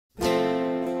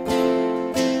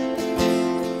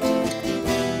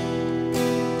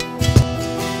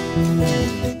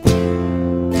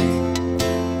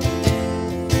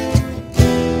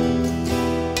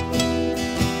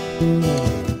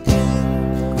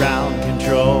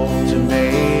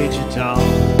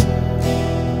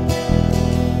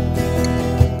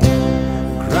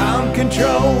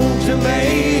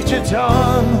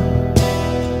Tom.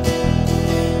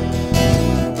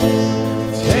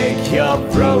 Take your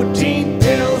protein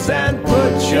pills and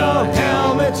put your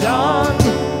helmet on.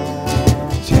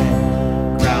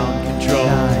 10, ground control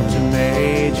 9, to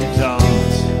Major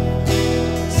Tom's.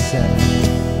 7,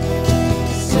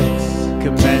 6,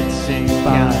 commencing 5,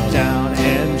 countdown,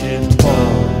 engine 4,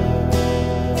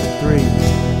 3,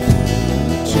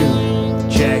 2,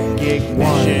 check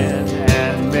ignition,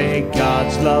 and may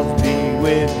God's love be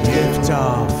with you. Lift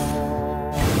off.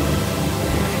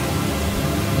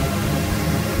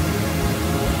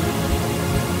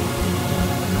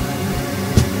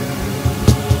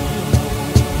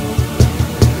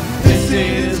 This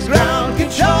is ground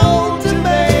control to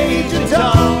Major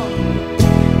Tom.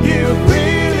 You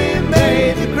really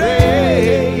made the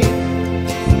grade,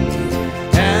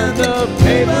 and the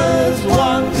papers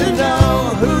want to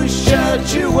know whose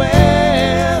shirt you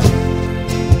wear.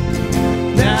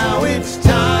 Now it's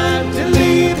time to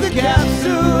leave the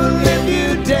capsule if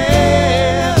you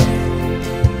dare.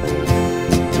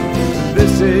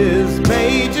 This is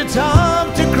Major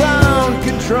Tom to ground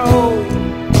control.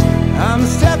 I'm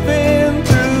stepping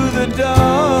through the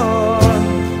door,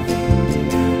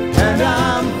 and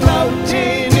I'm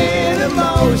floating in a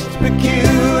most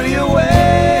peculiar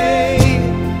way,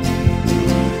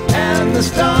 and the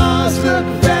stars look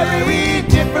very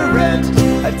different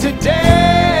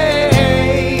today.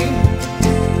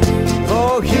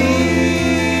 Oh, here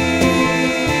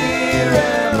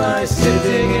am I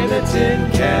sitting in a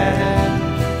tin can,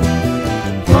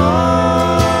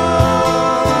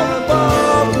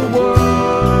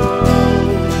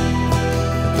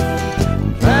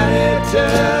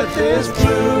 Earth is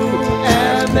blue,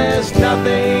 and there's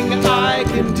nothing I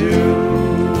can do.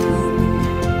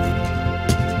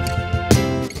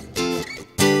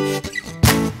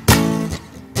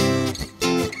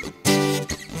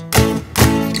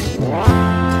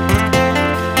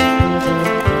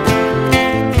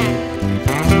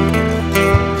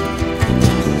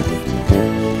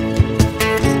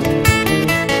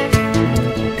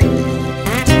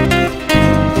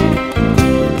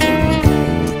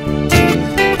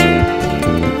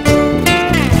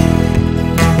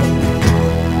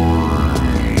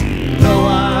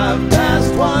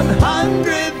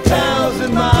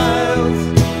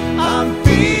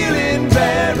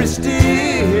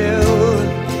 Still,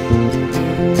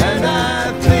 and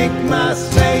I think my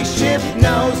spaceship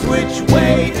knows which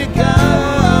way to go.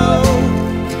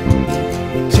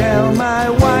 Tell my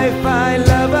wife I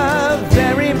love her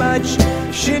very much,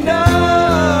 she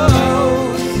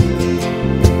knows.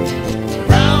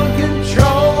 Ground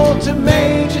control to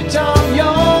Major Tom,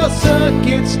 your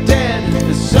circuit's dead.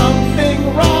 There's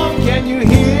something wrong, can you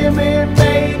hear me,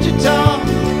 Major Tom?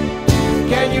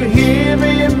 Can you hear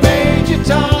me, Major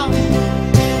Tom?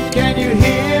 Can you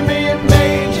hear me,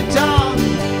 Major Tom?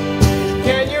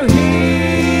 Can you hear?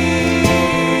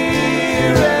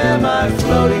 Am I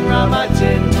floating round my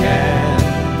tin can,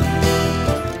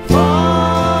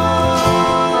 far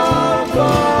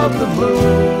above the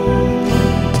moon?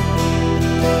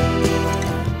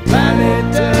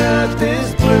 Planet Earth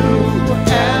is blue,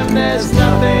 and there's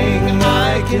nothing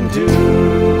I can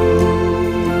do.